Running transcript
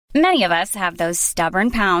Many of us have those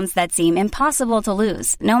stubborn pounds that seem impossible to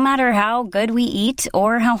lose, no matter how good we eat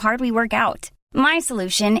or how hard we work out. My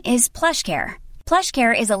solution is PlushCare.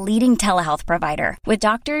 PlushCare is a leading telehealth provider with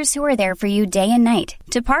doctors who are there for you day and night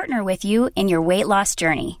to partner with you in your weight loss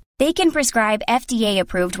journey. They can prescribe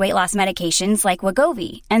FDA-approved weight loss medications like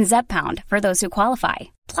Wegovy and Zepbound for those who qualify.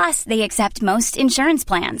 Plus, they accept most insurance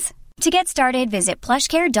plans. To get started, visit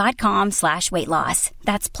plushcare.com/weightloss.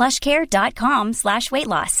 That's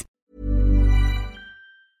plushcare.com/weightloss.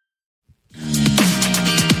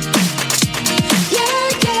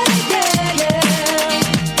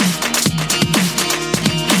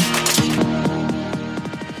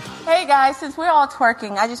 Hey guys, since we're all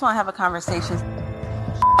twerking, I just want to have a conversation.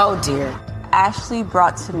 Oh dear. Ashley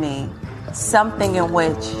brought to me something in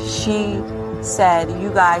which she said you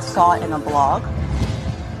guys saw in a blog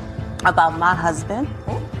about my husband.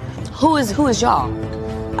 Who is y'all?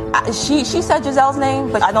 She said Giselle's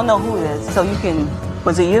name, but I don't know who it is. So you can.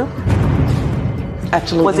 Was it you?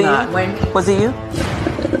 Absolutely was it not. You? Was it you?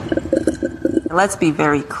 Let's be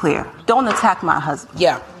very clear. Don't attack my husband.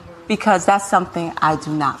 Yeah. Because that's something I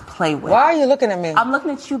do not play with. Why are you looking at me? I'm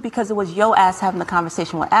looking at you because it was your ass having a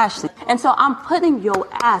conversation with Ashley. And so I'm putting your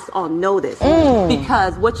ass on notice.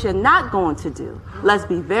 Because what you're not going to do, let's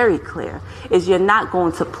be very clear, is you're not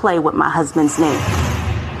going to play with my husband's name.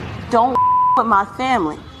 Don't with my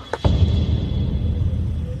family.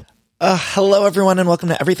 Hello, everyone, and welcome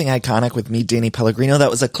to Everything Iconic with me, Danny Pellegrino. That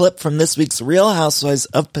was a clip from this week's Real Housewives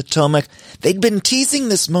of Potomac. They'd been teasing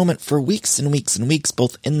this moment for weeks and weeks and weeks,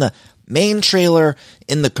 both in the main trailer,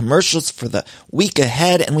 in the commercials for the week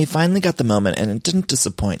ahead, and we finally got the moment, and it didn't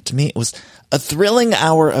disappoint. To me, it was a thrilling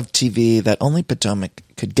hour of TV that only Potomac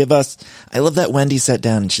could give us. I love that Wendy sat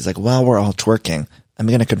down and she's like, while we're all twerking, I'm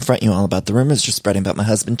going to confront you all about the rumors you're spreading about my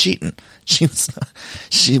husband cheating.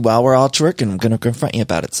 While we're all twerking, I'm going to confront you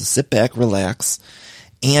about it. So sit back, relax.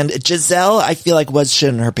 And Giselle, I feel like, was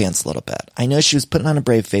shitting her pants a little bit. I know she was putting on a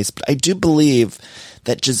brave face, but I do believe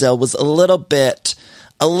that Giselle was a little bit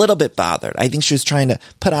bothered. I think she was trying to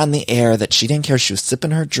put on the air that she didn't care. She was sipping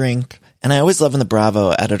her drink. And I always love when the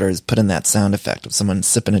Bravo editors put in that sound effect of someone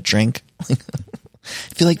sipping a drink.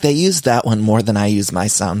 I feel like they use that one more than I use my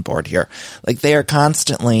soundboard here. Like they are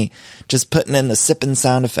constantly just putting in the sipping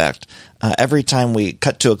sound effect. Every time we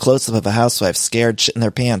cut to a close-up of a housewife scared, shitting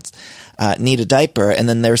their pants, need a diaper, and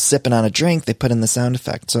then they're sipping on a drink, they put in the sound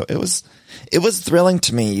effect. So it was thrilling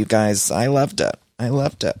to me, you guys. I loved it.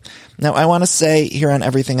 Now, I want to say here on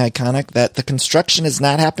Everything Iconic that the construction is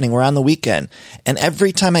not happening. We're on the weekend. And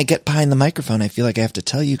every time I get behind the microphone, I feel like I have to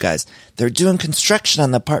tell you guys, they're doing construction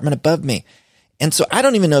on the apartment above me. And so I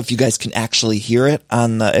don't even know if you guys can actually hear it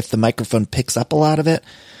if the microphone picks up a lot of it.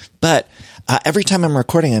 But every time I'm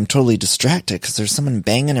recording, I'm totally distracted because there's someone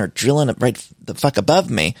banging or drilling it right the fuck above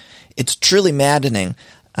me. It's truly maddening.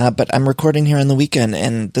 But I'm recording here on the weekend,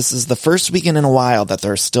 and this is the first weekend in a while that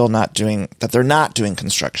they're not doing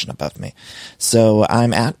construction above me. So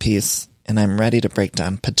I'm at peace, and I'm ready to break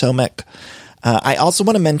down Potomac. I also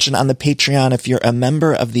want to mention on the Patreon, if you're a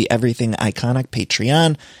member of the Everything Iconic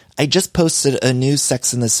Patreon, I just posted a new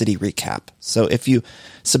Sex and the City recap. So if you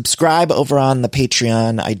subscribe over on the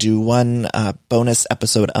Patreon, I do one bonus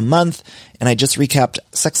episode a month, and I just recapped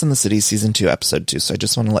Sex and the City Season 2, Episode 2. So I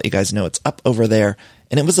just want to let you guys know it's up over there.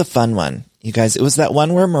 And it was a fun one. You guys, it was that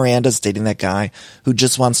one where Miranda's dating that guy who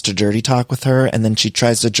just wants to dirty talk with her, and then she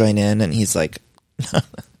tries to join in, and he's like,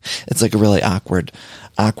 it's like a really awkward,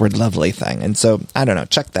 lovely thing. And so, I don't know,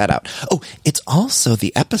 check that out. Oh, it's also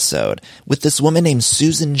the episode with this woman named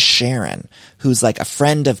Susan Sharon, who's like a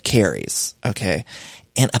friend of Carrie's, okay?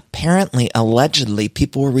 And apparently, allegedly,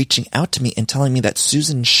 people were reaching out to me and telling me that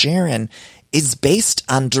Susan Sharon is based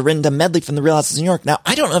on Dorinda Medley from The Real Housewives of New York. Now,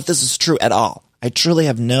 I don't know if this is true at all. I truly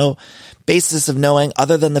have no basis of knowing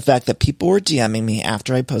other than the fact that people were DMing me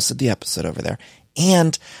after I posted the episode over there.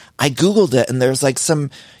 And I Googled it, and there's like some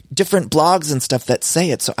different blogs and stuff that say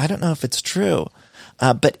it, so I don't know if it's true.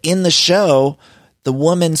 But in the show, the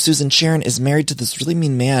woman, Susan Sharon, is married to this really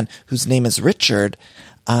mean man whose name is Richard,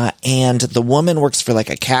 and the woman works for like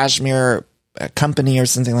a cashmere company or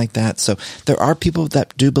something like that. So there are people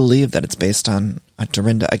that do believe that it's based on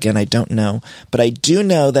Dorinda. Again, I don't know, but I do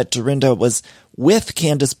know that Dorinda was with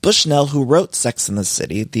Candace Bushnell, who wrote Sex and the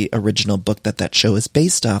City, the original book that show is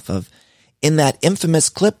based off of, in that infamous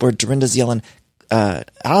clip where Dorinda's yelling,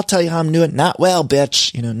 I'll tell you how I'm doing. Not well,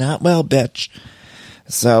 bitch. Not well, bitch.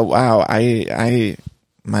 So, wow,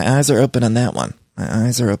 my eyes are open on that one.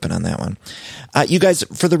 You guys,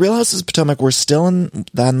 for the Real Housewives of Potomac, we're still on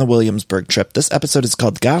the Williamsburg trip. This episode is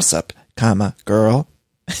called Gossip, Girl.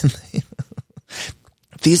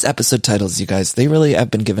 These episode titles, you guys, they really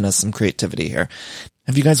have been giving us some creativity here.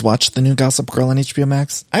 Have you guys watched the new Gossip Girl on HBO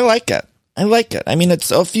Max? I like it. I mean,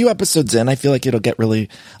 it's a few episodes in. I feel like it'll get really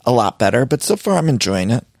a lot better, but so far I'm enjoying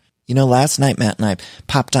it. You know, last night Matt and I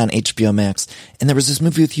popped on HBO Max, and there was this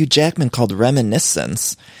movie with Hugh Jackman called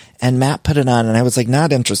Reminiscence, and Matt put it on, and I was like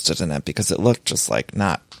not interested in it because it looked just like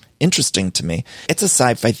not interesting to me. It's a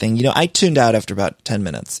sci-fi thing. You know, I tuned out after about 10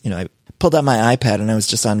 minutes. You know, I pulled out my iPad and I was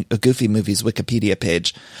just on a Goofy Movies Wikipedia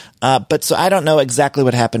page. But so I don't know exactly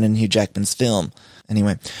what happened in Hugh Jackman's film.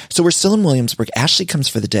 Anyway, so we're still in Williamsburg. Ashley comes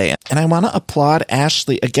for the day, and I want to applaud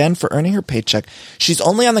Ashley again for earning her paycheck. She's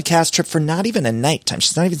only on the cast trip for not even a night time.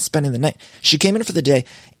 She's not even spending the night. She came in for the day,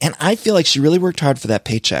 and I feel like she really worked hard for that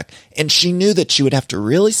paycheck, and she knew that she would have to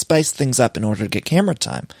really spice things up in order to get camera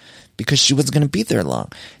time because she wasn't going to be there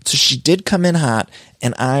long. So she did come in hot,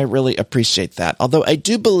 and I really appreciate that. Although I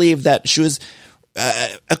do believe that she was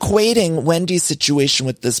equating Wendy's situation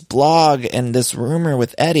with this blog and this rumor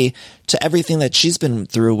with Eddie to everything that she's been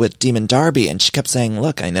through with Demon Darby. And she kept saying,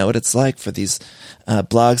 look, I know what it's like for these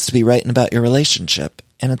blogs to be writing about your relationship.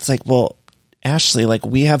 And it's like, well, Ashley, like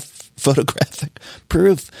we have photographic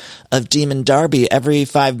proof of Demon Darby every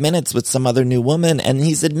 5 minutes with some other new woman, and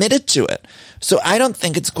he's admitted to it. So I don't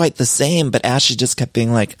think it's quite the same, but Ashley just kept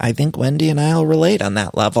being like, I think Wendy and I'll relate on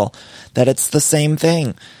that level, that it's the same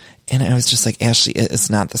thing. And I was just like, Ashley, it's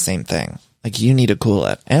not the same thing. Like, you need to cool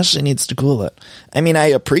it. Ashley needs to cool it. I mean, I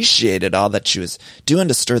appreciated all that she was doing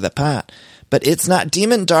to stir the pot, but it's not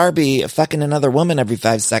Demon Darby fucking another woman every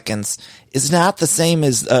 5 seconds is not the same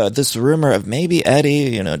as this rumor of maybe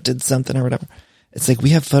Eddie, you know, did something or whatever. It's like,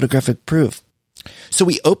 we have photographic proof. So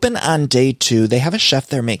we open on day 2. They have a chef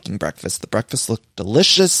there making breakfast. The breakfast looked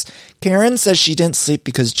delicious. Karen says she didn't sleep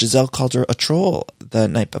because Giselle called her a troll the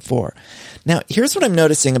night before. Now, here's what I'm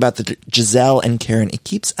noticing about the Giselle and Karen. It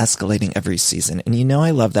keeps escalating every season, and you know I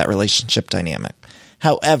love that relationship dynamic.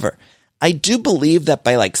 However, I do believe that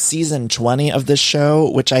by like season 20 of this show,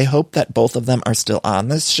 which I hope that both of them are still on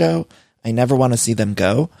this show, I never want to see them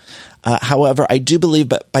go. However, I do believe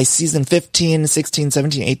that by season 15, 16,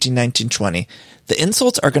 17, 18, 19, 20, the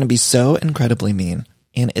insults are going to be so incredibly mean.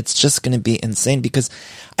 And it's just going to be insane because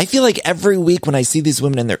I feel like every week when I see these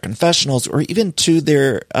women in their confessionals or even to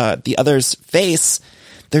their, the other's face,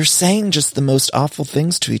 they're saying just the most awful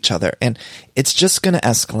things to each other. And it's just going to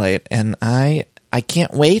escalate. And I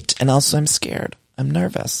can't wait. And also I'm scared. I'm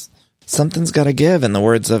nervous. Something's got to give. In the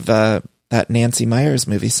words of, that Nancy Meyers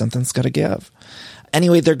movie, something's got to give.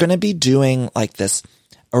 Anyway, they're going to be doing like this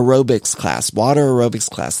aerobics class, water aerobics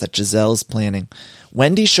class that Giselle's planning.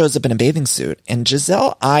 Wendy shows up in a bathing suit, and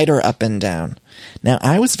Giselle eyed her up and down. Now,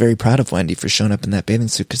 I was very proud of Wendy for showing up in that bathing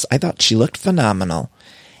suit because I thought she looked phenomenal.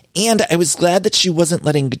 And I was glad that she wasn't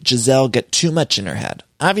letting Giselle get too much in her head.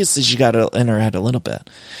 Obviously, she got in her head a little bit.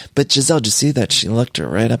 But Giselle, did you see that? She looked her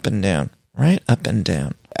right up and down. Right up and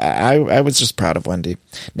down. I was just proud of Wendy.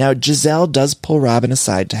 Now, Giselle does pull Robin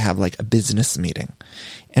aside to have like a business meeting.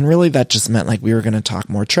 And really that just meant like we were going to talk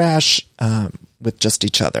more trash with just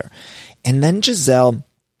each other. And then Giselle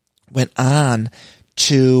went on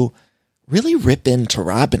to really rip into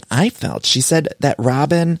Robin, I felt. She said that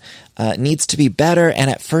Robin needs to be better. And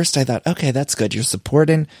at first I thought, okay, that's good. You're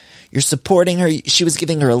supporting her. She was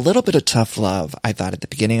giving her a little bit of tough love, I thought, at the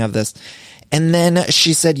beginning of this. And then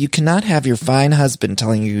she said, you cannot have your fine husband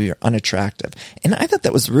telling you you're unattractive. And I thought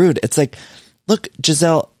that was rude. It's like, look,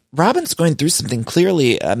 Giselle, Robin's going through something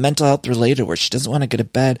clearly mental health related where she doesn't want to go to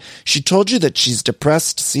bed. She told you that she's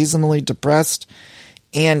depressed, seasonally depressed.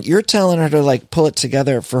 And you're telling her to like pull it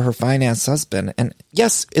together for her fine ass husband. And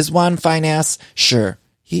yes, is Juan fine ass? Sure,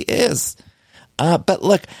 he is. But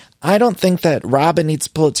look, I don't think that Robin needs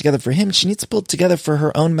to pull it together for him. She needs to pull it together for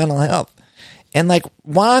her own mental health. And like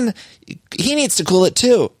Juan, he needs to cool it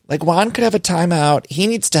too. Like Juan could have a timeout. He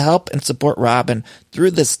needs to help and support Robin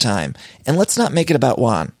through this time. And let's not make it about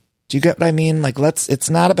Juan. Do you get what I mean? Like it's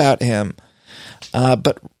not about him.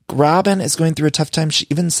 But Robin is going through a tough time. She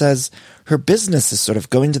even says her business is sort of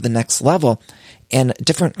going to the next level and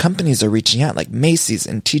different companies are reaching out like Macy's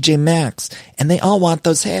and TJ Maxx and they all want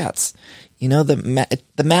those hats. You know, the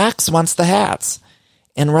Max wants the hats.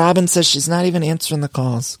 And Robin says she's not even answering the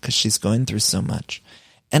calls because she's going through so much.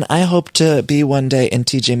 And I hope to be one day in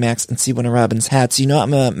TJ Maxx and see one of Robin's hats. You know,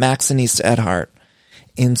 I'm a Maxxinista at heart.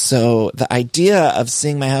 And so the idea of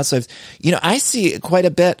seeing my Housewives, you know, I see quite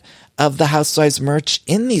a bit of the Housewives merch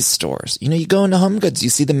in these stores. You know, you go into Home Goods, you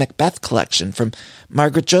see the Macbeth collection from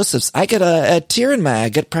Margaret Josephs. I get a tear in my eye. I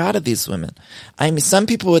get proud of these women. I mean, some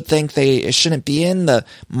people would think they shouldn't be in the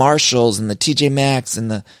Marshalls and the TJ Maxx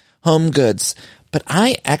and the Home Goods. But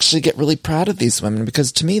I actually get really proud of these women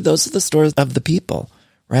because to me, those are the stores of the people,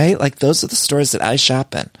 right? Like those are the stores that I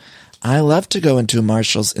shop in. I love to go into a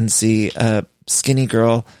Marshall's and see a Skinny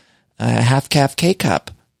Girl half calf K-cup,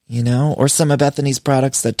 you know, or some of Bethany's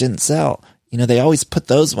products that didn't sell. You know, they always put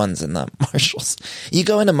those ones in the Marshalls. You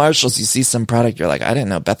go into Marshalls, you see some product, you're like, I didn't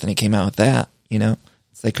know Bethany came out with that, you know?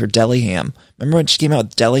 It's like her deli ham. Remember when she came out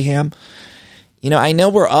with deli ham? You know, I know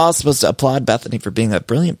we're all supposed to applaud Bethany for being a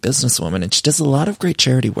brilliant businesswoman, and she does a lot of great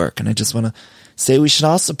charity work, and I just want to say we should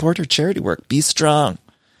all support her charity work. Be strong.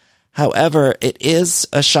 However, it is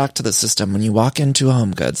a shock to the system when you walk into a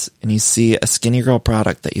Home Goods and you see a Skinny Girl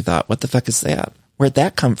product that you thought, what the fuck is that? Where'd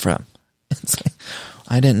that come from? It's like,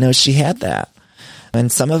 I didn't know she had that.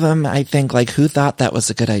 And some of them, I think, like, who thought that was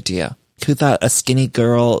a good idea? Who thought a Skinny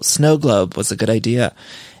Girl snow globe was a good idea?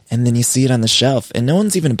 And then you see it on the shelf, and no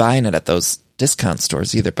one's even buying it at those discount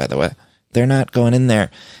stores either, by the way. They're not going in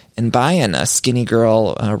there and buying a Skinny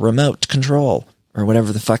Girl remote control or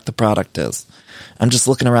whatever the fuck the product is. I'm just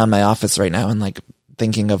looking around my office right now and like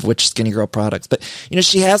thinking of which Skinny Girl products. But, you know,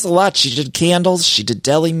 she has a lot. She did candles. She did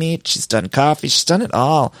deli meat. She's done coffee. She's done it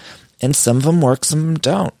all. And some of them work, some of them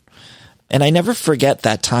don't. And I never forget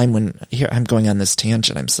that time when, here, I'm going on this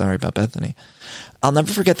tangent. I'm sorry about Bethany. I'll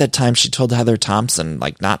never forget that time she told Heather Thompson,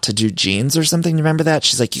 like, not to do jeans or something. You remember that?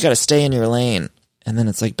 She's like, you got to stay in your lane. And then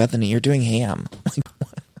it's like, Bethany, you're doing ham.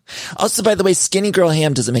 Also, by the way, Skinny Girl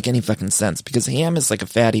ham doesn't make any fucking sense because ham is like a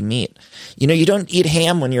fatty meat. You know, you don't eat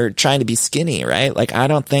ham when you're trying to be skinny, right? Like, I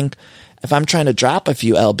don't think if I'm trying to drop a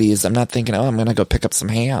few lbs, I'm not thinking, oh, I'm going to go pick up some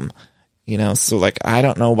ham. You know, so like, I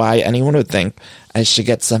don't know why anyone would think I should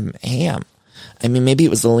get some ham. I mean, maybe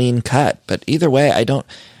it was a lean cut, but either way, I don't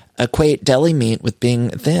equate deli meat with being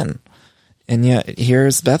thin. And yet,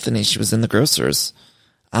 here's Bethany. She was in the grocer's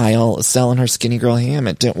aisle selling her Skinny Girl ham.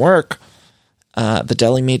 It didn't work. The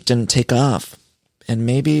deli meat didn't take off. And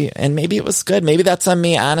maybe it was good. Maybe that's on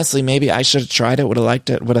me. Honestly, maybe I should have tried it, would have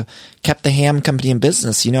liked it, would have kept the ham company in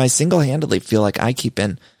business. You know, I single-handedly feel like I keep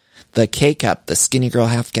in the K-cup, the Skinny Girl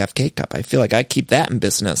half-calf K-cup. I feel like I keep that in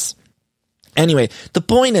business. Anyway, the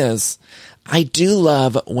point is, I do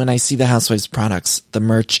love when I see the Housewives products, the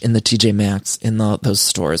merch in the TJ Maxx, in those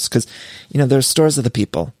stores. Because, you know, they're stores of the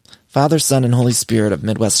people. Father, Son, and Holy Spirit of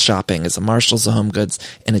Midwest shopping is a Marshalls, a Home Goods,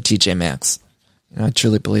 and a TJ Maxx. You know, I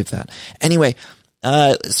truly believe that. Anyway,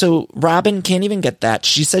 so Robin can't even get that.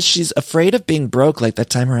 She says she's afraid of being broke like that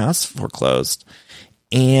time her house foreclosed.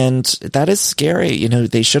 And that is scary. You know,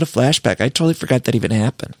 they showed a flashback. I totally forgot that even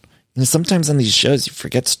happened. You know, sometimes on these shows, you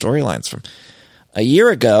forget storylines from a year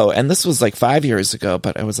ago. And this was like 5 years ago,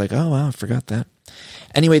 but I was like, oh, wow, I forgot that.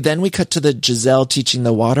 Anyway, then we cut to the Giselle teaching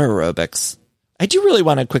the water aerobics. I do really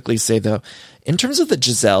want to quickly say, though, in terms of the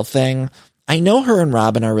Giselle thing, I know her and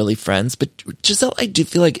Robin are really friends, but Giselle, I do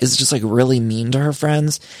feel like, is just like really mean to her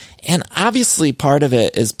friends. And obviously part of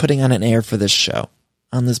it is putting on an air for this show,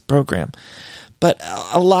 on this program. But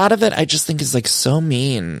a lot of it I just think is like so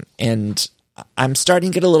mean. And I'm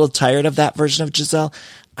starting to get a little tired of that version of Giselle.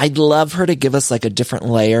 I'd love her to give us like a different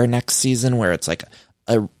layer next season where it's like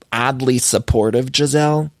a oddly supportive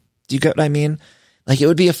Giselle. Do you get what I mean? Like it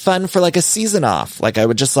would be a fun for like a season off. Like I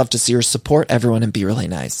would just love to see her support everyone and be really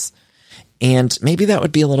nice. And maybe that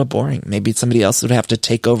would be a little boring. Maybe somebody else would have to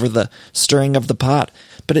take over the stirring of the pot.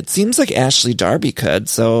 But it seems like Ashley Darby could.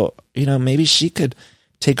 So, you know, maybe she could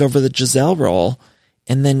take over the Giselle role.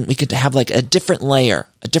 And then we could have like a different layer,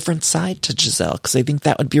 a different side to Giselle. Because I think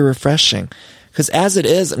that would be refreshing. Because as it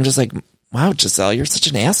is, I'm just like, wow, Giselle, you're such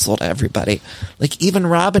an asshole to everybody. Like even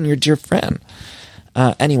Robin, your dear friend.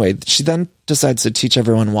 Anyway, she then decides to teach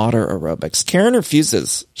everyone water aerobics. Karen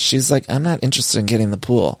refuses. She's like, I'm not interested in getting in the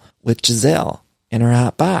pool with Giselle in her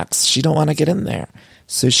hot box. She don't want to get in there.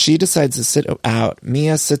 So she decides to sit out.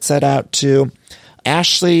 Mia sits that out too.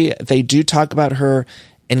 Ashley, they do talk about her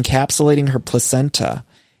encapsulating her placenta,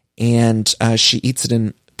 and she eats it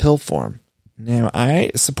in pill form. Now,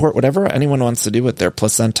 I support whatever anyone wants to do with their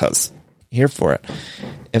placentas. Here for it.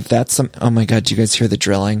 If that's some... Oh my God, do you guys hear the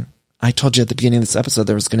drilling? I told you at the beginning of this episode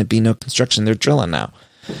there was going to be no construction. They're drilling now.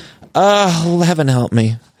 Oh, heaven help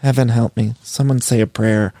me. Heaven help me. Someone say a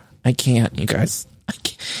prayer. I can't, you guys. I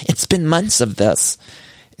can't. It's been months of this.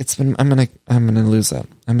 I'm gonna lose it.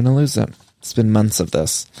 I'm gonna lose it. It's been months of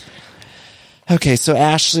this. Okay, so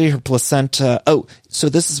Ashley, her placenta. Oh, so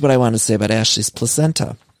this is what I want to say about Ashley's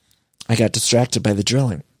placenta. I got distracted by the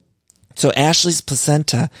drilling. So Ashley's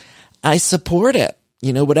placenta, I support it.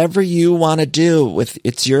 You know, whatever you want to do with,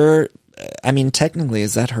 it's your, I mean, technically,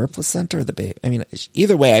 is that her placenta or the baby? I mean,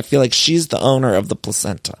 either way, I feel like she's the owner of the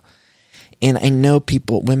placenta. And I know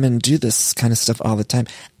women do this kind of stuff all the time.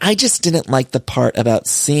 I just didn't like the part about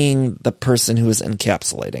seeing the person who was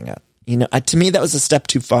encapsulating it. You know, to me, that was a step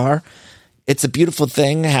too far. it's a beautiful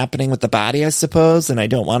thing happening with the body, I suppose. And I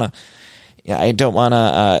don't want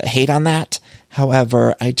to hate on that.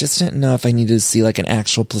 However, I just didn't know if I needed to see like an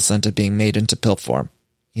actual placenta being made into pill form.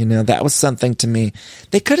 You know, that was something to me.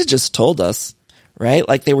 They could have just told us, right?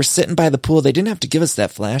 Like they were sitting by the pool. They didn't have to give us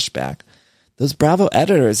that flashback. Those Bravo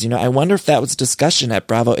editors, you know, I wonder if that was discussion at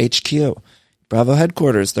Bravo HQ, Bravo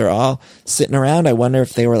headquarters. They're all sitting around. I wonder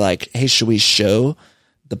if they were like, hey, should we show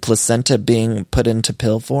the placenta being put into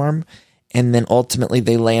pill form? And then ultimately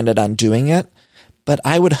they landed on doing it. But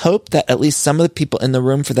I would hope that at least some of the people in the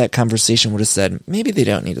room for that conversation would have said, maybe they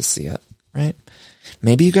don't need to see it, right?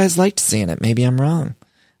 Maybe you guys liked seeing it. Maybe I'm wrong.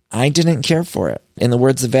 I didn't care for it. In the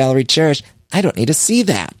words of Valerie Cherish, I don't need to see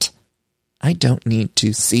that. I don't need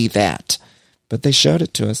to see that. But they showed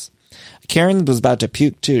it to us. Karen was about to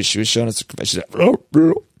puke too. She was showing us. She said,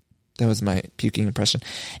 that was my puking impression.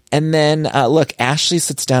 And then, look, Ashley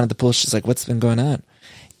sits down at the pool. She's like, what's been going on?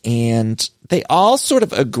 And they all sort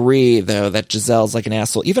of agree, though, that Gizelle's like an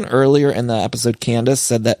asshole. Even earlier in the episode, Candace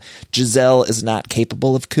said that Gizelle is not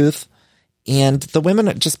capable of couth. And the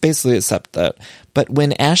women just basically accept that. But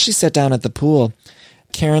when Ashley sat down at the pool,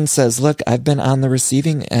 Karen says, look, I've been on the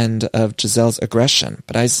receiving end of Gizelle's aggression,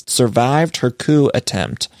 but I survived her coup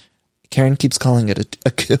attempt. Karen keeps calling it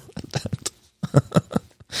a coup attempt.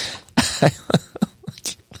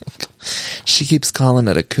 She keeps calling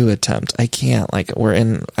it a coup attempt. I can't. Like, we're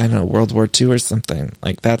in, I don't know, World War II or something.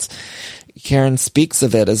 Like, that's... Karen speaks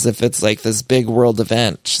of it as if it's like this big world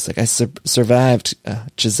event. She's like, I survived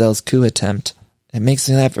Gizelle's coup attempt. It makes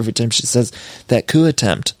me laugh every time she says that coup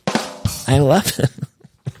attempt. I love it.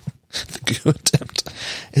 The coup attempt.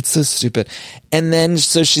 It's so stupid. And then,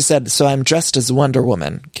 so she said, so I'm dressed as Wonder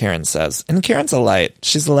Woman, Karen says. And Karen's a light.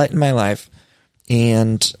 She's a light in my life.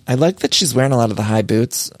 And I like that she's wearing a lot of the high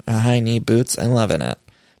boots, high knee boots. I'm loving it.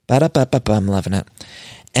 Ba-da-ba-ba-ba, I'm loving it.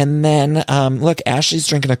 And then, look, Ashley's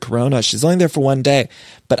drinking a Corona. She's only there for one day,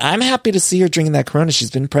 but I'm happy to see her drinking that Corona. She's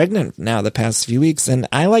been pregnant now the past few weeks, and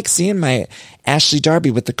I like seeing my Ashley Darby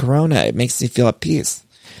with the Corona. It makes me feel at peace.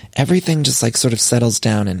 Everything just like sort of settles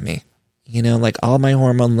down in me. You know, like all my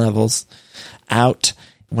hormone levels out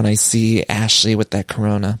when I see Ashley with that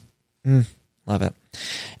Corona. Love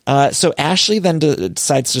it. So Ashley then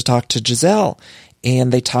decides to talk to Gizelle.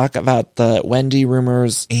 And they talk about the Wendy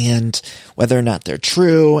rumors and whether or not they're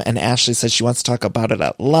true. And Ashley says she wants to talk about it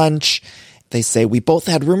at lunch. They say, we both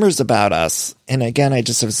had rumors about us. And again, I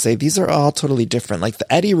just have to say, these are all totally different. Like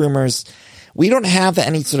the Eddie rumors, we don't have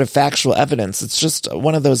any sort of factual evidence. It's just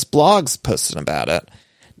one of those blogs posting about it.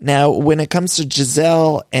 Now, when it comes to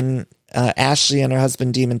Gizelle and Ashley and her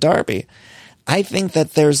husband, Demon Darby, I think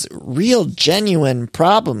that there's real, genuine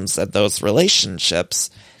problems at those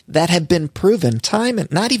relationships that have been proven time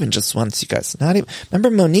and not even just once, you guys. Not even.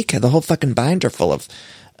 Remember Monique had the whole fucking binder full of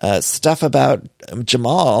stuff about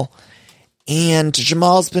Jamal, and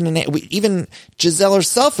Jamal's been even Gizelle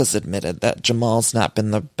herself has admitted that Jamal's not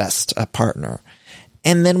been the best partner.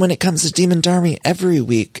 And then when it comes to Demon Darby, every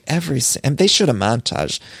week, and they showed a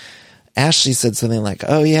montage. Ashley said something like,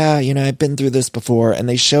 "Oh yeah, you know, I've been through this before," and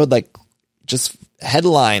they showed like just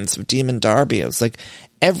headlines of Demon Darby. It was like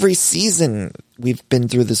every season we've been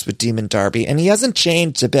through this with Demon Darby, and he hasn't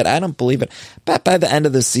changed a bit. I don't believe it. But by the end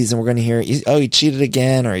of the season, we're going to hear, he cheated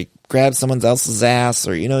again, or he grabbed someone else's ass,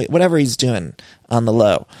 or, you know, whatever he's doing on the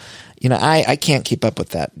low. You know, I can't keep up with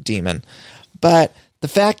that demon. But the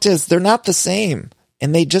fact is, they're not the same.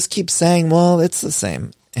 And they just keep saying, well, it's the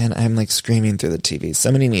same. And I'm like screaming through the TV.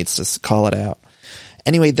 Somebody needs to call it out.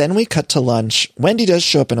 Anyway, then we cut to lunch. Wendy does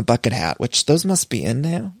show up in a bucket hat, which those must be in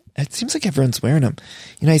now. It seems like everyone's wearing them.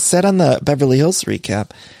 You know, I said on the Beverly Hills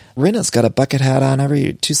recap, Rinna's got a bucket hat on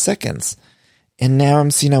every 2 seconds. And now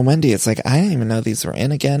I'm seeing on Wendy, it's like, I didn't even know these were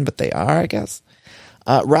in again, but they are, I guess.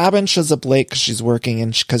 Robin shows up late because she's working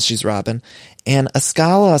and because she's Robin. And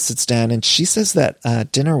Ascala sits down and she says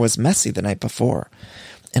that dinner was messy the night before.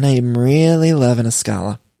 And I am really loving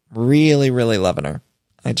Ascala. Really, really loving her.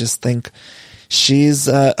 I just think she's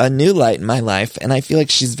a new light in my life, and I feel like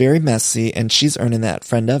she's very messy, and she's earning that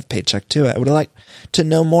friend of paycheck too. I would like to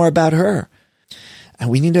know more about her. And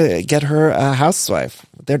we need to get her a housewife.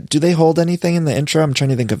 Do they hold anything in the intro? I'm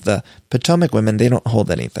trying to think of the Potomac women. They don't hold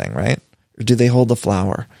anything, right? Or do they hold the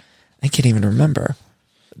flower? I can't even remember.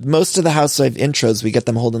 Most of the housewife intros, we get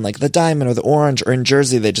them holding like the diamond or the orange, or in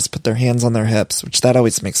Jersey, they just put their hands on their hips, which that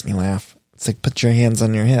always makes me laugh. It's like, put your hands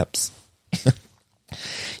on your hips.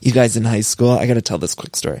 You guys in high school, I got to tell this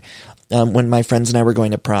quick story. When my friends and I were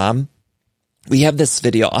going to prom, we have this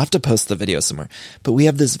video. I'll have to post the video somewhere, but we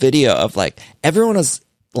have this video of like, everyone was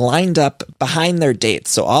lined up behind their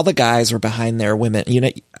dates. So all the guys were behind their women. You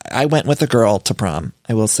know, I went with a girl to prom.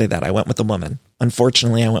 I will say that. I went with a woman.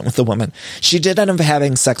 Unfortunately, I went with a woman. She did end up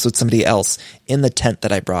having sex with somebody else in the tent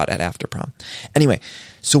that I brought at after prom. Anyway,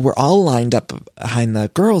 so we're all lined up behind the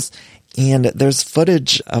girls, and there's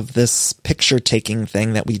footage of this picture taking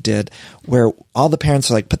thing that we did where all the parents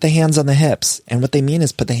are like, put the hands on the hips. And what they mean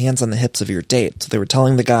is put the hands on the hips of your date. So they were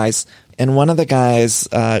telling the guys, and one of the guys,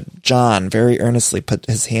 John, very earnestly put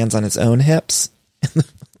his hands on his own hips.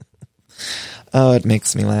 Oh, it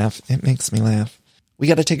makes me laugh. It makes me laugh. We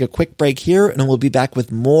got to take a quick break here, and we'll be back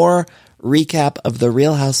with more recap of the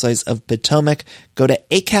Real Housewives of Potomac. Go to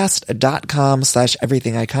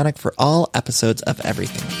acast.com/everythingiconic for all episodes of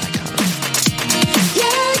Everything Iconic.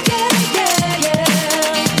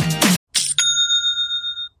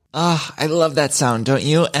 Ah, I love that sound, don't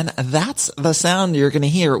you? And that's the sound you're going to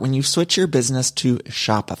hear when you switch your business to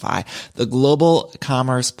Shopify, the global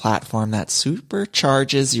commerce platform that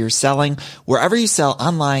supercharges your selling wherever you sell,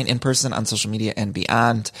 online, in person, on social media, and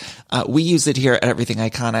beyond. We use it here at Everything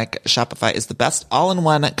Iconic. Shopify is the best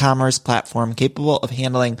all-in-one commerce platform capable of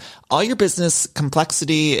handling all your business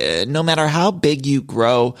complexity, no matter how big you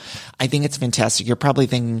grow. I think it's fantastic. You're probably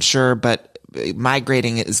thinking, sure, but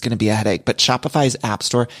migrating is going to be a headache, but Shopify's App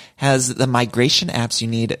Store has the migration apps you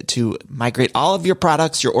need to migrate all of your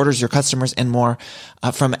products, your orders, your customers, and more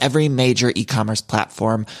from every major e-commerce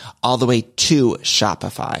platform all the way to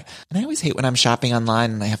Shopify. And I always hate when I'm shopping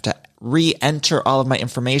online and I have to re-enter all of my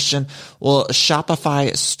information. Well,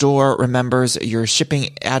 Shopify store remembers your shipping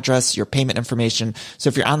address, your payment information. So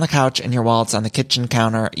if you're on the couch and your wallet's on the kitchen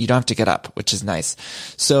counter, you don't have to get up, which is nice.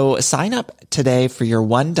 So sign up today for your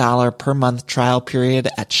 $1 per month trial period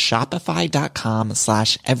at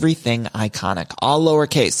shopify.com/everythingiconic, all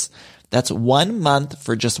lowercase. That's 1 month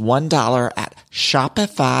for just $1 at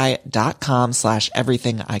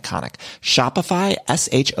shopify.com/everythingiconic. Shopify,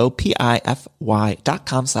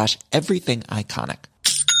 SHOPIFY.com/everythingiconic.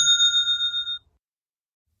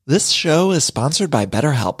 This show is sponsored by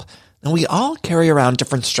BetterHelp. And we all carry around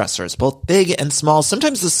different stressors, both big and small.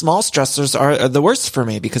 Sometimes the small stressors are the worst for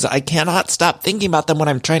me because I cannot stop thinking about them when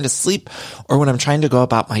I'm trying to sleep or when I'm trying to go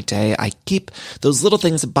about my day. I keep those little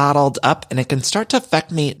things bottled up and it can start to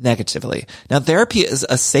affect me negatively. Now, therapy is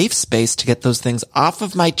a safe space to get those things off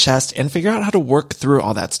of my chest and figure out how to work through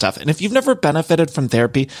all that stuff. And if you've never benefited from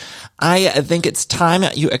therapy, I think it's time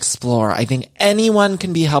you explore. I think anyone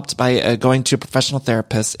can be helped by going to a professional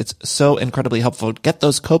therapist. It's so incredibly helpful. Get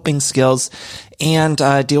those coping skills and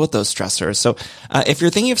deal with those stressors. So if you're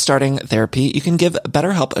thinking of starting therapy, you can give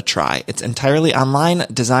BetterHelp a try. It's entirely online,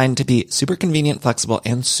 designed to be super convenient, flexible,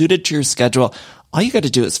 and suited to your schedule. All you got to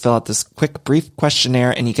do is fill out this quick, brief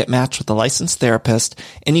questionnaire and you get matched with a licensed therapist,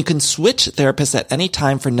 and you can switch therapists at any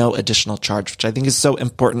time for no additional charge, which I think is so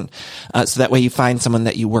important. So that way you find someone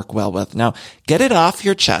that you work well with. Now, get it off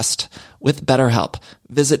your chest with BetterHelp.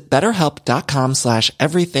 Visit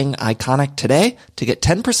BetterHelp.com/everythingiconic today to get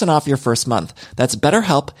 10% off your first month. That's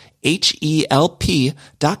BetterHelp,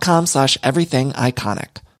 HELP.com/everythingiconic.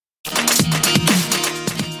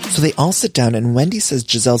 So they all sit down and Wendy says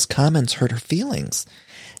Giselle's comments hurt her feelings.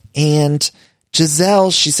 And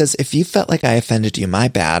Giselle, she says, if you felt like I offended you, my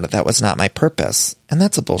bad. That was not my purpose. And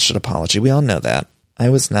that's a bullshit apology. We all know that. I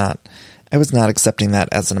was not accepting that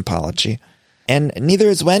as an apology. And neither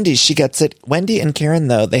is Wendy. She gets it. Wendy and Karen,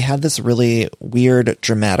 though, they had this really weird,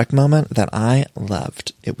 dramatic moment that I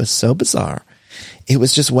loved. It was so bizarre. It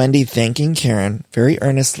was just Wendy thanking Karen very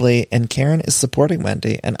earnestly, and Karen is supporting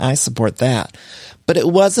Wendy, and I support that. But it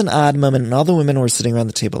was an odd moment, and all the women were sitting around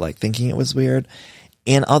the table like thinking it was weird.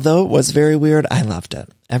 And although it was very weird, I loved it.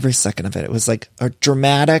 Every second of it. It was like a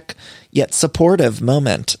dramatic yet supportive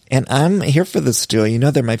moment. And I'm here for this duo. You know,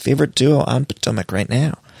 they're my favorite duo on Potomac right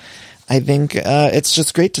now. I think it's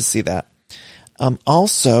just great to see that.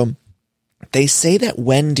 Also, they say that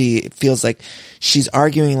Wendy feels like she's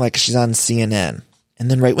arguing like she's on CNN. And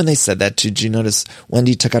then right when they said that, did you notice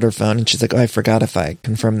Wendy took out her phone and she's like, oh, I forgot if I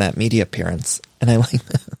confirmed that media appearance. And I like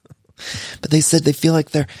that. But they said they feel like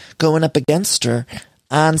they're going up against her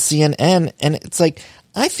on CNN. And it's like,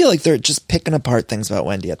 I feel like they're just picking apart things about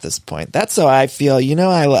Wendy at this point. That's how I feel. You know,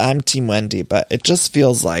 I'm Team Wendy, but it just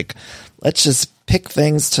feels like, let's just pick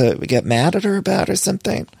things to get mad at her about or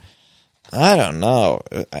something. I don't know.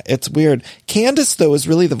 It's weird. Candace, though, is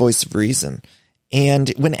really the voice of reason. And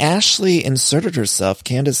when Ashley inserted herself,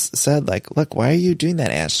 Candace said, like, look, why are you doing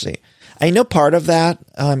that, Ashley? I know part of that,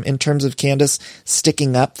 in terms of Candace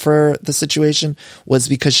sticking up for the situation, was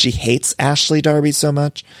because she hates Ashley Darby so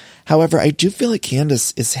much. However, I do feel like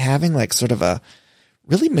Candace is having like sort of a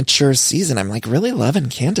really mature season. I'm like really loving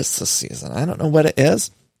Candace this season. I don't know what it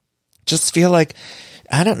is. just feel like,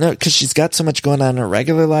 I don't know, because she's got so much going on in her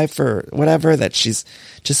regular life or whatever that she's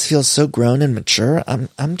just feels so grown and mature.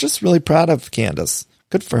 I'm just really proud of Candace.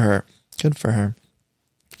 Good for her. Good for her.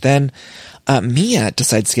 Then Mia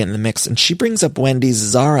decides to get in the mix, and she brings up Wendy's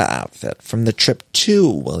Zara outfit from the trip to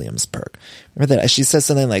Williamsburg. Remember that? She says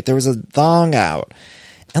something like, there was a thong out.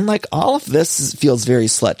 And like all of this feels very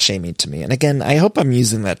slut-shaming to me. And again, I hope I'm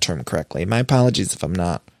using that term correctly. My apologies if I'm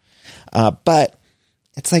not. But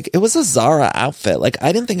it's like, it was a Zara outfit. Like,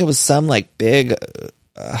 I didn't think it was some like big,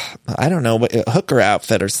 I don't know, hooker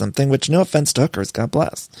outfit or something, which no offense to hookers, God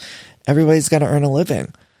bless. Everybody's got to earn a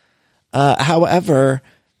living. However,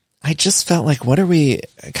 I just felt like, what are we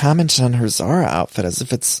commenting on her Zara outfit as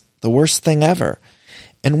if it's the worst thing ever?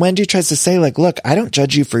 And Wendy tries to say, like, look, I don't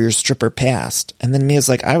judge you for your stripper past. And then Mia's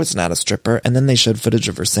like, I was not a stripper. And then they showed footage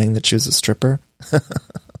of her saying that she was a stripper.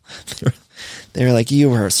 They were like,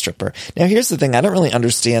 you were a stripper. Now, here's the thing. I don't really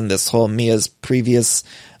understand this whole Mia's previous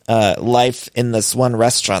life in this one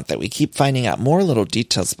restaurant that we keep finding out more little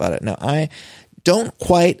details about it. Now, I don't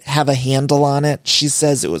quite have a handle on it. She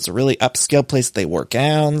says it was a really upscale place. They wore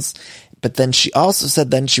gowns. But then she also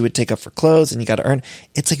said then she would take off her clothes and you got to earn.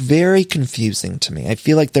 It's like very confusing to me. I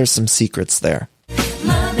feel like there's some secrets there.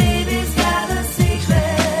 My baby's got a secret.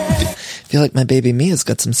 I feel like my baby Mia's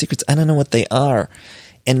got some secrets. I don't know what they are.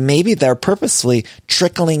 And maybe they're purposefully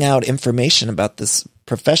trickling out information about this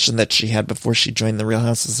profession that she had before she joined the Real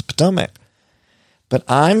Houses of Potomac. But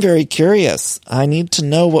I'm very curious. I need to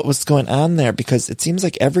know what was going on there because it seems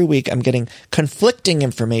like every week I'm getting conflicting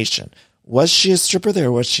information. Was she a stripper there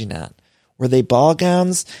or was she not? Were they ball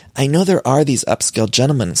gowns? I know there are these upscale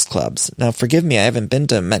gentlemen's clubs. Now, forgive me, I haven't been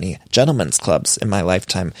to many gentlemen's clubs in my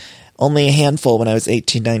lifetime. Only a handful when I was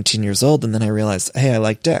 18, 19 years old, and then I realized, hey, I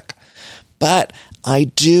like dick. But I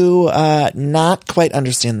do not quite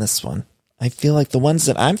understand this one. I feel like the ones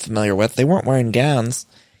that I'm familiar with, they weren't wearing gowns.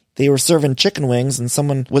 They were serving chicken wings, and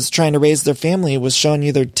someone was trying to raise their family, was showing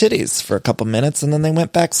you their titties for a couple minutes, and then they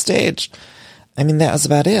went backstage. I mean, that was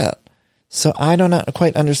about it. So I don't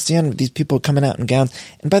quite understand these people coming out in gowns.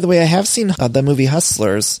 And by the way, I have seen the movie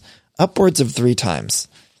Hustlers upwards of 3 times.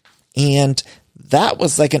 And that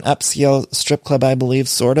was like an upscale strip club, I believe,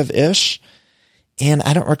 sort of ish. And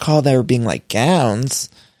I don't recall there being like gowns.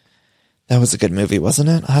 That was a good movie, wasn't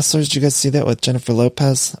it? Hustlers, did you guys see that with Jennifer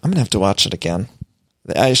Lopez? I'm going to have to watch it again.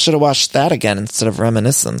 I should have watched that again instead of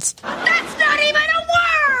Reminiscence. That's not even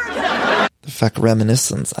a word! The fuck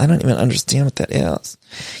Reminiscence? I don't even understand what that is.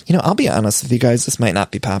 You know, I'll be honest with you guys, this might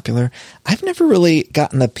not be popular. I've never really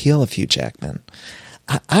gotten the appeal of Hugh Jackman.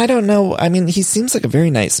 I don't know. I mean, he seems like a very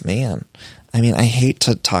nice man. I mean, I hate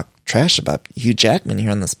to talk trash about Hugh Jackman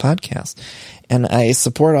here on this podcast. And I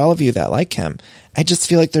support all of you that like him. I just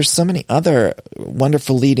feel like there's so many other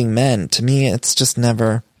wonderful leading men. To me, it's just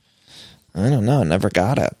never, I don't know, never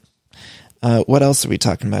got it. What else are we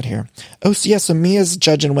talking about here? Oh, so yeah, so Mia's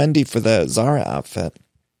judging Wendy for the Zara outfit.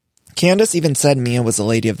 Candace even said Mia was a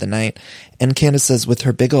lady of the night, and Candace says with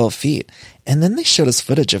her big old feet. And then they showed us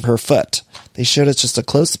footage of her foot. They showed us just a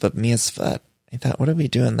close-up of Mia's foot. I thought, what are we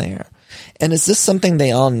doing there? And is this something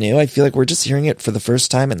they all knew? I feel like we're just hearing it for the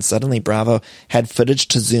first time, and suddenly Bravo had footage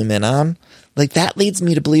to zoom in on. Like, that leads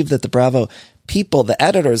me to believe that the Bravo people, the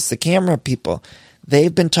editors, the camera people,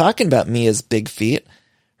 they've been talking about Mia's big feet,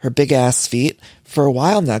 her big-ass feet, for a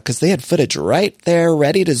while now, because they had footage right there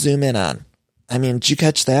ready to zoom in on. I mean, did you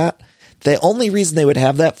catch that? The only reason they would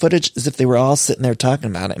have that footage is if they were all sitting there talking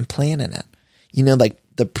about it and planning it. You know, like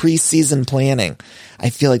the preseason planning.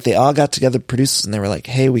 I feel like they all got together, producers, and they were like,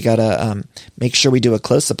 hey, we got to make sure we do a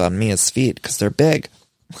close-up on Mia's feet because they're big.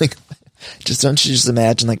 Like, don't you just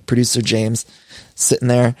imagine, like, producer James sitting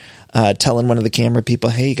there telling one of the camera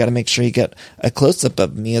people, hey, you got to make sure you get a close-up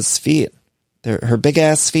of Mia's feet. Her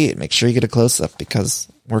big-ass feet. Make sure you get a close-up because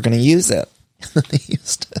we're going to use it. And they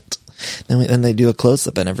used it. Then they do a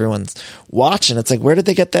close-up and everyone's watching. It's like, where did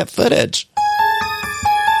they get that footage?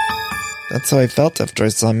 That's how I felt after I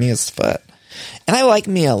saw Mia's foot. And I like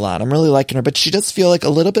Mia a lot. I'm really liking her, but she does feel like a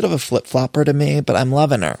little bit of a flip-flopper to me, but I'm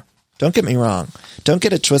loving her. Don't get me wrong. Don't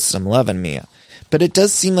get it twisted. I'm loving Mia. But it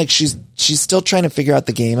does seem like she's still trying to figure out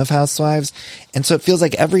the game of Housewives. And so it feels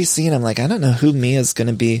like every scene, I'm like, I don't know who Mia's going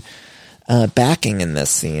to be backing in this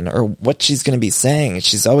scene or what she's going to be saying.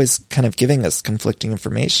 She's always kind of giving us conflicting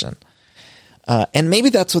information. And maybe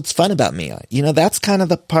that's what's fun about Mia. You know, that's kind of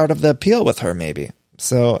the part of the appeal with her, maybe.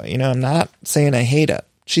 So, you know, I'm not saying I hate it.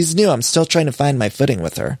 She's new. I'm still trying to find my footing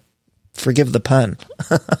with her. Forgive the pun.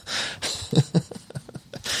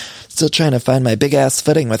 Still trying to find my big-ass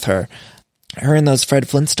footing with her. Her and those Fred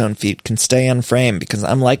Flintstone feet can stay on frame because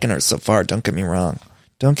I'm liking her so far. Don't get me wrong.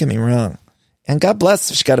 Don't get me wrong. And God bless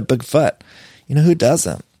if she got a big foot. You know, who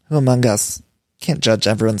doesn't? Who among us? Can't judge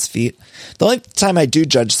everyone's feet. The only time I do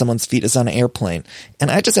judge someone's feet is on an airplane. And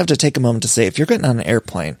I just have to take a moment to say, if you're getting on an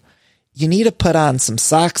airplane, you need to put on some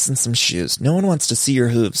socks and some shoes. No one wants to see your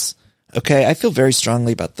hooves. Okay, I feel very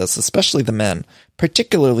strongly about this, especially the men,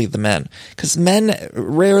 particularly the men, because men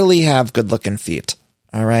rarely have good-looking feet,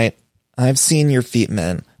 all right? I've seen your feet,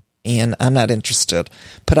 men, and I'm not interested.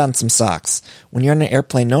 Put on some socks. When you're on an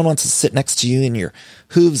airplane, no one wants to sit next to you and your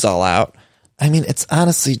hooves all out. I mean, it's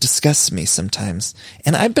honestly disgusts me sometimes.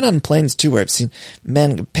 And I've been on planes, too, where I've seen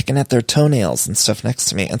men picking at their toenails and stuff next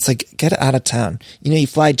to me. It's like, get out of town. You know, you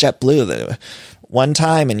fly JetBlue one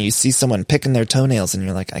time and you see someone picking their toenails and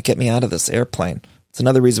you're like, get me out of this airplane. It's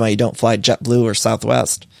another reason why you don't fly JetBlue or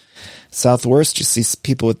Southwest. Southwest, you see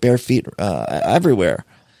people with bare feet everywhere.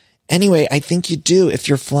 Anyway, I think you do. If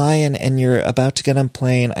you're flying and you're about to get on a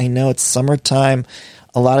plane, I know it's summertime.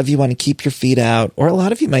 A lot of you want to keep your feet out, or a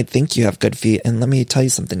lot of you might think you have good feet. And let me tell you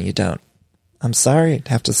something, you don't. I'm sorry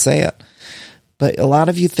to have to say it, but a lot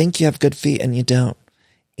of you think you have good feet and you don't.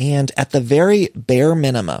 And at the very bare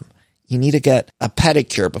minimum, you need to get a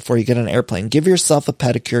pedicure before you get on an airplane. Give yourself a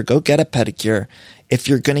pedicure. Go get a pedicure if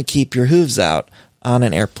you're going to keep your hooves out on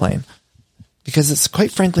an airplane. Because it's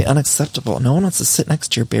quite frankly unacceptable. No one wants to sit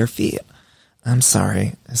next to your bare feet. I'm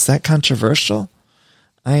sorry. Is that controversial?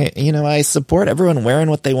 I support everyone wearing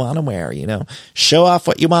what they want to wear, show off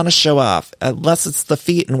what you want to show off, unless it's the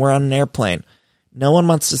feet and we're on an airplane. No one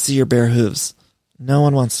wants to see your bare hooves. No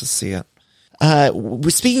one wants to see it.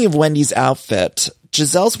 Speaking of Wendy's outfit,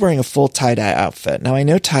 Giselle's wearing a full tie-dye outfit. Now, I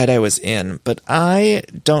know tie-dye was in, but I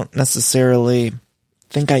don't necessarily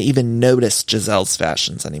think I even notice Giselle's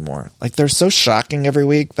fashions anymore. Like, they're so shocking every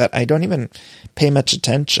week that I don't even pay much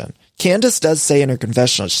attention. Candace does say in her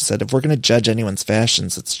confessional, she said, if we're going to judge anyone's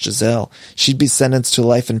fashions, it's Giselle. She'd be sentenced to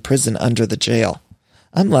life in prison under the jail.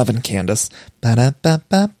 I'm loving Candace.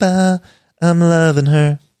 Ba-da-ba-ba-ba. I'm loving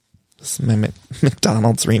her. This is my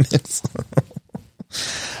McDonald's remix.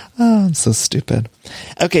 Oh, I'm so stupid.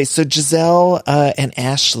 Okay, so Giselle and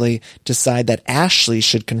Ashley decide that Ashley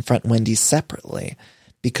should confront Wendy separately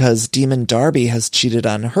because Demon Darby has cheated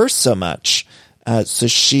on her so much. So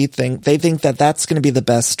they think that that's going to be the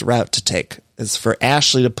best route to take, is for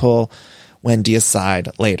Ashley to pull Wendy aside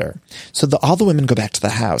later. So all the women go back to the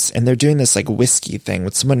house, and they're doing this like whiskey thing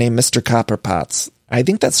with someone named Mr. Copperpots. I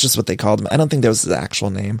think that's just what they called him. I don't think that was his actual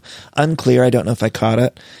name. Unclear. I don't know if I caught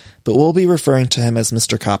it, but we'll be referring to him as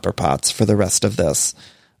Mr. Copperpots for the rest of this,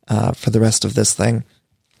 thing.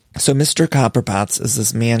 So Mr. Copperpots is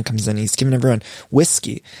this man comes in. He's giving everyone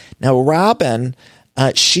whiskey. Now Robin,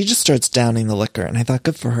 she just starts downing the liquor, and I thought,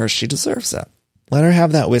 good for her. She deserves it. Let her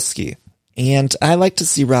have that whiskey. And I like to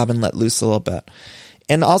see Robin let loose a little bit.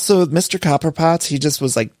 And also, Mr. Copperpots, he just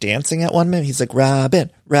was like dancing at one minute. He's like,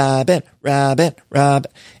 Robin, Robin, Robin,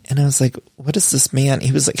 Robin. And I was like, what is this man?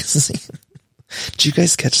 He was like singing. Did you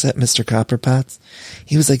guys catch that, Mr. Copperpots?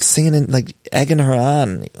 He was like singing and like egging her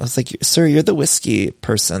on. I was like, sir, you're the whiskey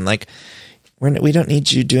person. Like, we don't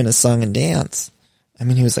need you doing a song and dance. I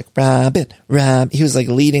mean, he was like, Robin, Robin. He was like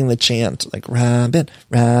leading the chant, like, Robin,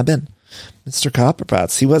 Robin. Mr.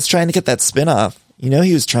 Copperpots. He was trying to get that spinoff.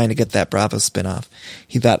 He was trying to get that Bravo spinoff.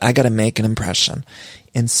 He thought, I got to make an impression.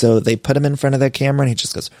 And so they put him in front of that camera and he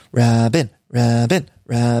just goes, Robin, Robin,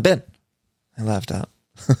 Robin. I laughed out.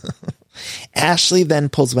 Ashley then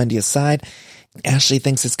pulls Wendy aside. Ashley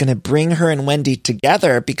thinks it's going to bring her and Wendy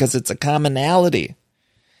together because it's a commonality.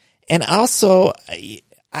 And also,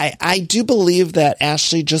 I do believe that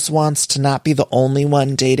Ashley just wants to not be the only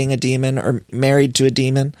one dating a demon or married to a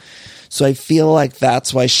demon. So I feel like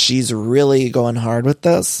that's why she's really going hard with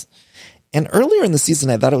this. And earlier in the season,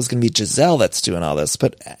 I thought it was going to be Giselle that's doing all this.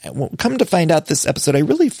 But come to find out this episode, I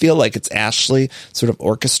really feel like it's Ashley sort of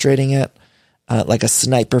orchestrating it, like a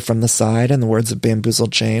sniper from the side, in the words of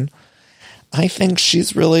Bamboozled Jane. I think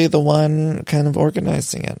she's really the one kind of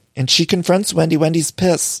organizing it. And she confronts Wendy. Wendy's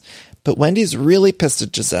pissed. But Wendy's really pissed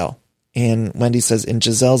at Giselle. And Wendy says, in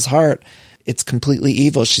Giselle's heart, it's completely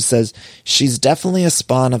evil. She says, she's definitely a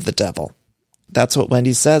spawn of the devil. That's what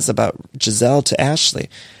Wendy says about Giselle to Ashley.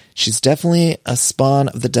 She's definitely a spawn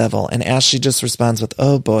of the devil. And Ashley just responds with,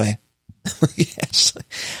 oh boy. Ashley,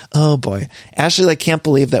 oh boy. Ashley can't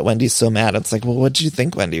believe that Wendy's so mad. It's like, well, what did you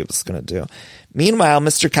think Wendy was going to do? Meanwhile,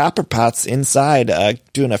 Mr. Copperpots inside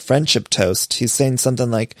doing a friendship toast. He's saying something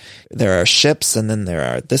like, there are ships and then there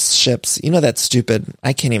are this ships. That stupid,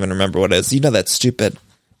 I can't even remember what it is. That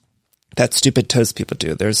stupid toast people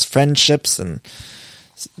do. There's friendships and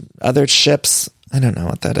other ships. I don't know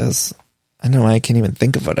what that is. I don't know why I can't even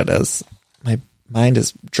think of what it is. My mind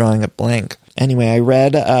is drawing a blank. Anyway, I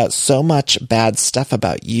read so much bad stuff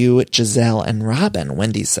about you, Giselle, and Robin,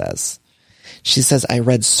 Wendy says. She says, I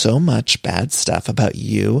read so much bad stuff about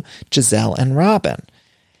you, Giselle, and Robin.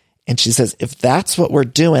 And she says, if that's what we're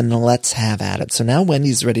doing, then let's have at it. So now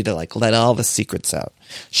Wendy's ready to let all the secrets out.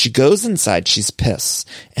 She goes inside. She's pissed.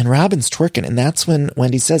 And Robin's twerking. And that's when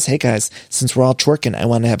Wendy says, hey guys, since we're all twerking, I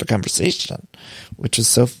want to have a conversation, which is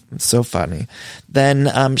so funny.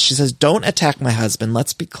 Then she says, don't attack my husband.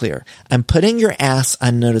 Let's be clear. I'm putting your ass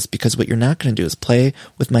on notice because what you're not going to do is play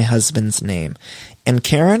with my husband's name. And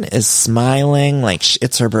Karen is smiling like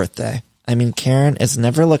it's her birthday. I mean, Karen has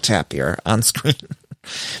never looked happier on screen.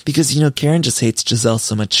 Because, Karen just hates Giselle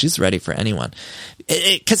so much, she's ready for anyone.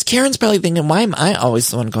 Because Karen's probably thinking, why am I always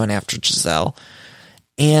the one going after Giselle?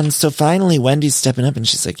 And so finally, Wendy's stepping up and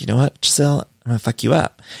she's like, you know what, Giselle, I'm going to fuck you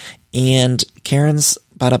up. And Karen's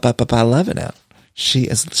loving it. She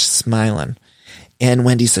is smiling. And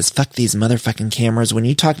Wendy says, fuck these motherfucking cameras. When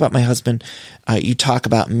you talk about my husband, you talk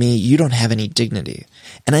about me. You don't have any dignity.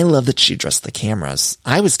 And I love that she addressed the cameras.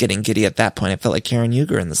 I was getting giddy at that point. I felt like Karen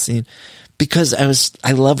Huger in the scene. Because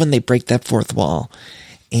I love when they break that fourth wall.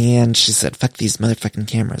 And she said, fuck these motherfucking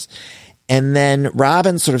cameras. And then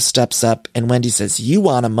Robin sort of steps up and Wendy says, you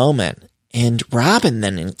want a moment. And Robin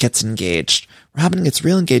then gets engaged. Robin gets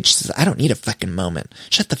real engaged. She says, I don't need a fucking moment.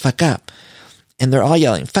 Shut the fuck up. And they're all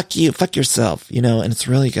yelling, fuck you, fuck yourself, and it's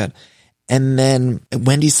really good. And then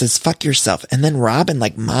Wendy says, fuck yourself. And then Robin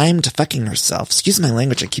mimed fucking herself. Excuse my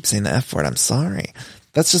language. I keep saying the F word. I'm sorry.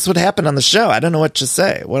 That's just what happened on the show. I don't know what to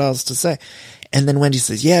say. What else to say? And then Wendy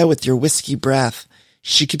says, yeah, with your whiskey breath.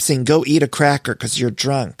 She keeps saying, go eat a cracker because you're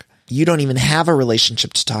drunk. You don't even have a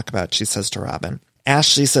relationship to talk about, she says to Robin.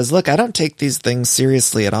 Ashley says, look, I don't take these things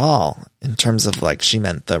seriously at all in terms of she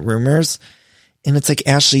meant the rumors. And it's like,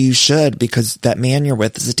 Ashley, you should, because that man you're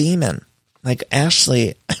with is a demon.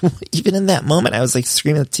 Ashley, even in that moment, I was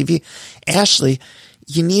screaming at the TV, Ashley,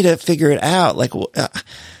 you need to figure it out.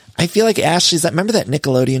 I feel like Ashley's remember that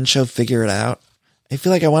Nickelodeon show, Figure It Out? I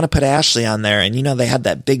feel like I want to put Ashley on there. And they had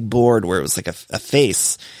that big board where it was a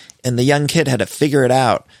face and the young kid had to figure it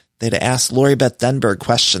out. They had to ask Lori Beth Denberg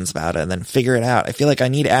questions about it and then figure it out. I feel like I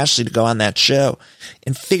need Ashley to go on that show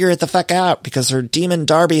and figure it the fuck out because her demon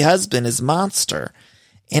Darby husband is monster.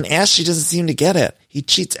 And Ashley doesn't seem to get it. He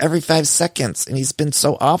cheats every 5 seconds and he's been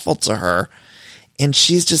so awful to her. And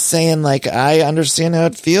she's just saying, I understand how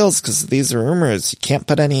it feels because these are rumors. You can't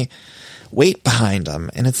put any weight behind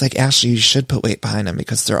them. And it's Ashley, you should put weight behind them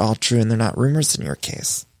because they're all true and they're not rumors in your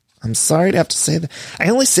case. I'm sorry to have to say that. I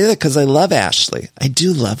only say that because I love Ashley. I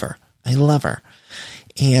do love her. I love her.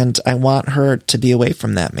 And I want her to be away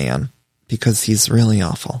from that man because he's really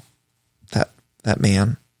awful. That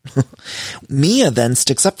man. Mia then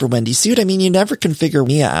sticks up for Wendy. See what I mean? You never can figure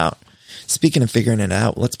Mia out. Speaking of figuring it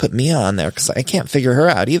out, let's put Mia on there because I can't figure her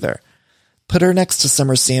out either. Put her next to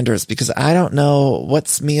Summer Sanders because I don't know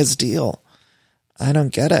what's Mia's deal. I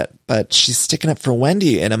don't get it, but she's sticking up for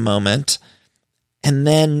Wendy in a moment. And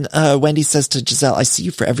then Wendy says to Giselle, I see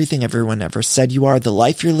you for everything everyone ever said you are. The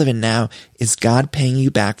life you're living now is God paying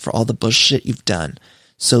you back for all the bullshit you've done.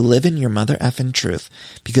 So live in your mother effing truth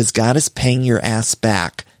because God is paying your ass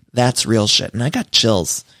back. That's real shit. And I got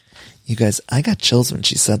chills. You guys, I got chills when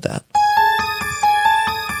she said that.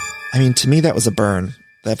 I mean, to me, that was a burn.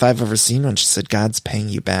 If I've ever seen one, she said, God's paying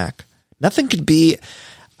you back. Nothing could be,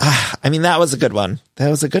 that was a good one. That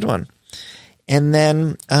was a good one. And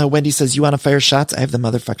then Wendy says, you want to fire shots? I have the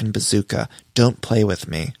motherfucking bazooka. Don't play with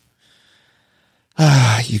me.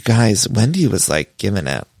 You guys, Wendy was giving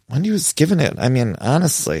it. Wendy was giving it. I mean,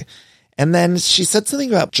 honestly. And then she said something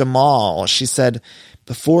about Jamal. She said,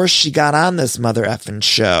 before she got on this mother effing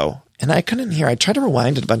show, and I couldn't hear, I tried to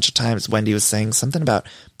rewind it a bunch of times. Wendy was saying something about,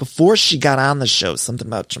 before she got on the show, something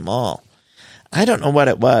about Jamal. I don't know what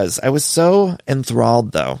it was. I was so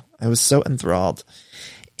enthralled, though. I was so enthralled.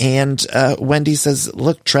 And Wendy says,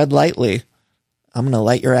 look, tread lightly. I'm going to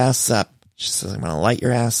light your ass up. She says, I'm going to light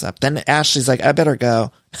your ass up. Then Ashley's like, I better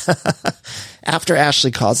go. After Ashley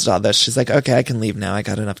calls all this, she's like, okay, I can leave now. I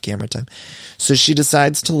got enough camera time. So she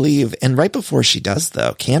decides to leave. And right before she does,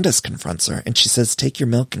 though, Candace confronts her and she says, take your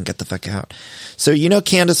milk and get the fuck out. So,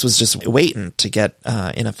 Candace was just waiting to get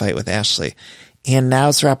in a fight with Ashley. And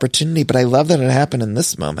now's her opportunity. But I love that it happened in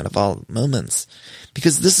this moment of all moments.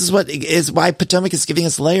 Because this is why Potomac is giving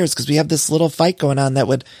us layers, because we have this little fight going on that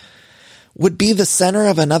would be the center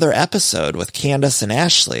of another episode with Candace and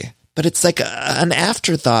Ashley. But it's an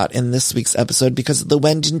afterthought in this week's episode because of the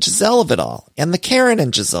Wendy and Giselle of it all. And the Karen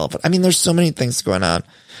and Giselle. But there's so many things going on.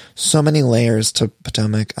 So many layers to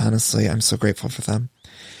Potomac. Honestly, I'm so grateful for them.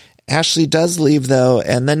 Ashley does leave, though,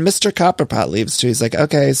 and then Mr. Copperpot leaves, too. He's like,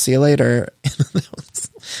 okay, see you later.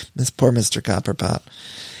 Poor Mr. Copperpot.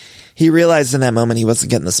 He realized in that moment he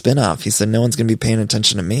wasn't getting the spinoff. He said, no one's going to be paying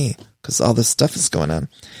attention to me because all this stuff is going on.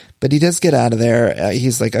 But he does get out of there.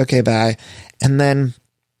 He's like, okay, bye. And then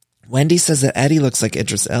Wendy says that Eddie looks like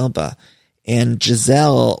Idris Elba, and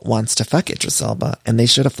Giselle wants to fuck Idris Elba, and they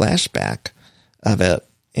showed a flashback of it.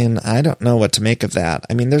 And I don't know what to make of that.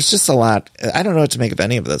 I mean, there's just a lot. I don't know what to make of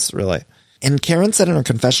any of this, really. And Karen said in her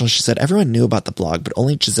confessional, she said, everyone knew about the blog, but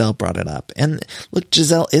only Giselle brought it up. And look,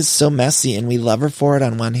 Giselle is so messy, and we love her for it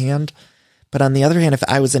on one hand. But on the other hand, if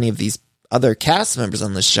I was any of these other cast members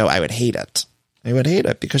on this show, I would hate it. I would hate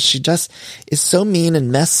it because she just is so mean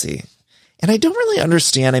and messy. And I don't really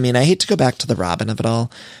understand. I mean, I hate to go back to the Robin of it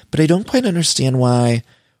all, but I don't quite understand why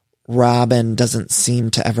Robin doesn't seem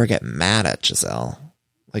to ever get mad at Giselle.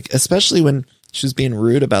 Like, especially when she was being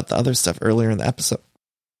rude about the other stuff earlier in the episode.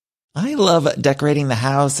 I love decorating the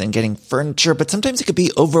house and getting furniture, but sometimes it could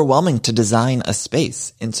be overwhelming to design a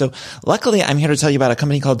space. And so luckily, I'm here to tell you about a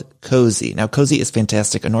company called Cozy. Now, Cozy is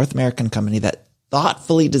fantastic, a North American company that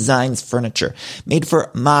thoughtfully designs furniture made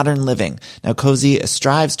for modern living. Now, Cozy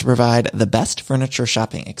strives to provide the best furniture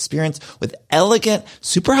shopping experience with elegant,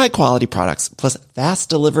 super high quality products, plus fast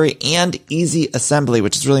delivery and easy assembly,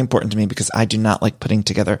 which is really important to me because I do not like putting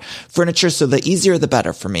together furniture. So the easier, the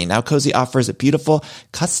better for me. Now, Cozy offers beautiful,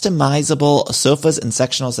 customizable sofas and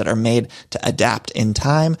sectionals that are made to adapt in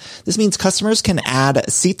time. This means customers can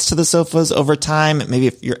add seats to the sofas over time. Maybe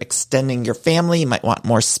if you're extending your family, you might want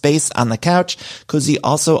more space on the couch. Cozy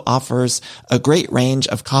also offers a great range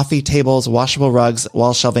of coffee tables, washable rugs,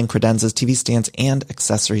 wall shelving, credenzas, TV stands, and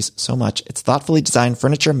accessories. So much. It's thoughtfully designed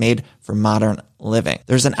furniture made for modern living.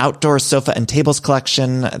 There's an outdoor sofa and tables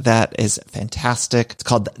collection that is fantastic. It's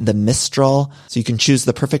called the Mistral. So you can choose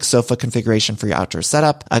the perfect sofa configuration for your outdoor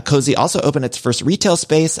setup. Cozy also opened its first retail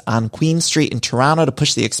space on Queen Street in Toronto to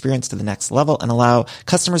push the experience to the next level and allow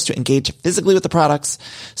customers to engage physically with the products.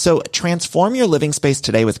 So transform your living space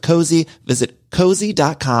today with Cozy. Visit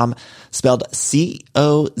cozy.com, spelled COZEY,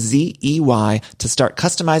 to start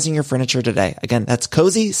customizing your furniture today. Again, that's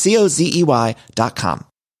Cozy, COZEY.com.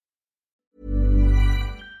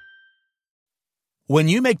 When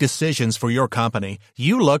you make decisions for your company,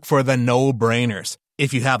 you look for the no-brainers.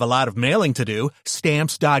 If you have a lot of mailing to do,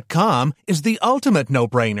 Stamps.com is the ultimate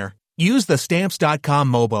no-brainer. Use the Stamps.com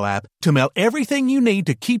mobile app to mail everything you need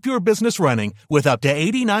to keep your business running with up to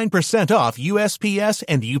 89% off USPS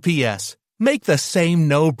and UPS. Make the same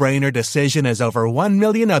no-brainer decision as over 1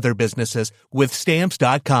 million other businesses with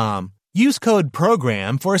Stamps.com. Use code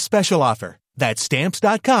PROGRAM for a special offer. That's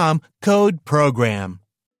Stamps.com, code PROGRAM.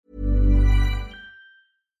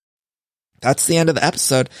 That's the end of the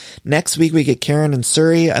episode. Next week, we get Karen and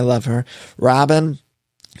Suri. I love her. Robin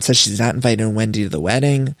says she's not inviting Wendy to the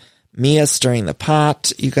wedding. Mia stirring the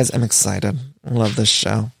pot. You guys, I'm excited. I love this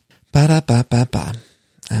show. Ba-da-ba-ba-ba.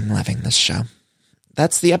 I'm loving this show.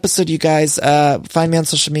 That's the episode, you guys. Find me on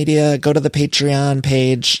social media. Go to the Patreon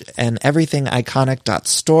page and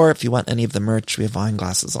everythingiconic.store if you want any of the merch. We have wine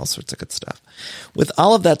glasses, all sorts of good stuff. With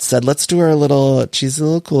all of that said, let's do our little cheesy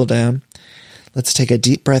little cool down. Let's take a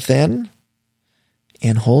deep breath in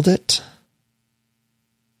and hold it.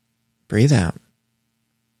 Breathe out.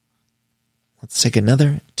 Let's take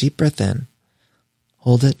another deep breath in.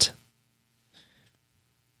 Hold it.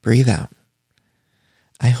 Breathe out.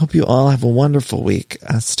 I hope you all have a wonderful week.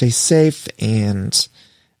 Stay safe, and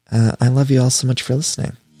I love you all so much for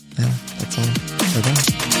listening. That's all. Bye-bye.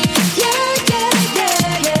 Yeah!